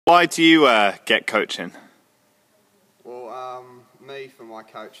Why do you get coaching? Well, me for my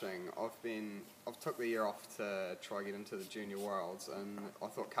coaching, I've took the year off to try get into the junior worlds, and I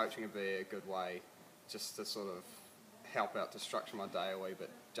thought coaching would be a good way just to sort of help out to structure my day a wee bit.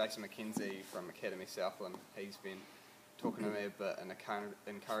 Jason McKenzie from Academy Southland, he's been talking to me a bit and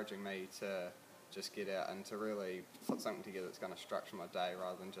encouraging me to just get out and to really put something together that's going to structure my day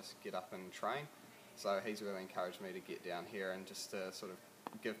rather than just get up and train. So he's really encouraged me to get down here and just to sort of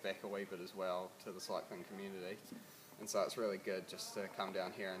give back a wee bit as well to the cycling community. And so it's really good just to come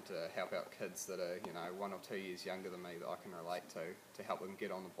down here and to help out kids that are, 1 or 2 years younger than me that I can relate to help them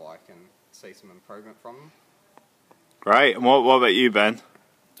get on the bike and see some improvement from them. Great. And what about you, Ben?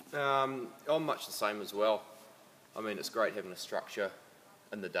 I'm much the same as well. I mean, it's great having a structure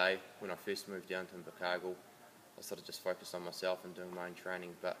in the day. When I first moved down to Invercargill, I sort of just focused on myself and doing my own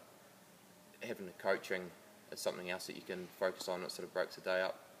training, but having the coaching is something else that you can focus on. It sort of breaks the day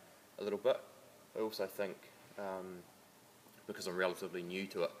up a little bit. I also think, because I'm relatively new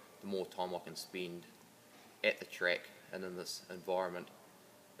to it, the more time I can spend at the track and in this environment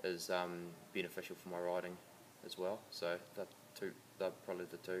is beneficial for my riding as well. So they're probably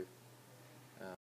the two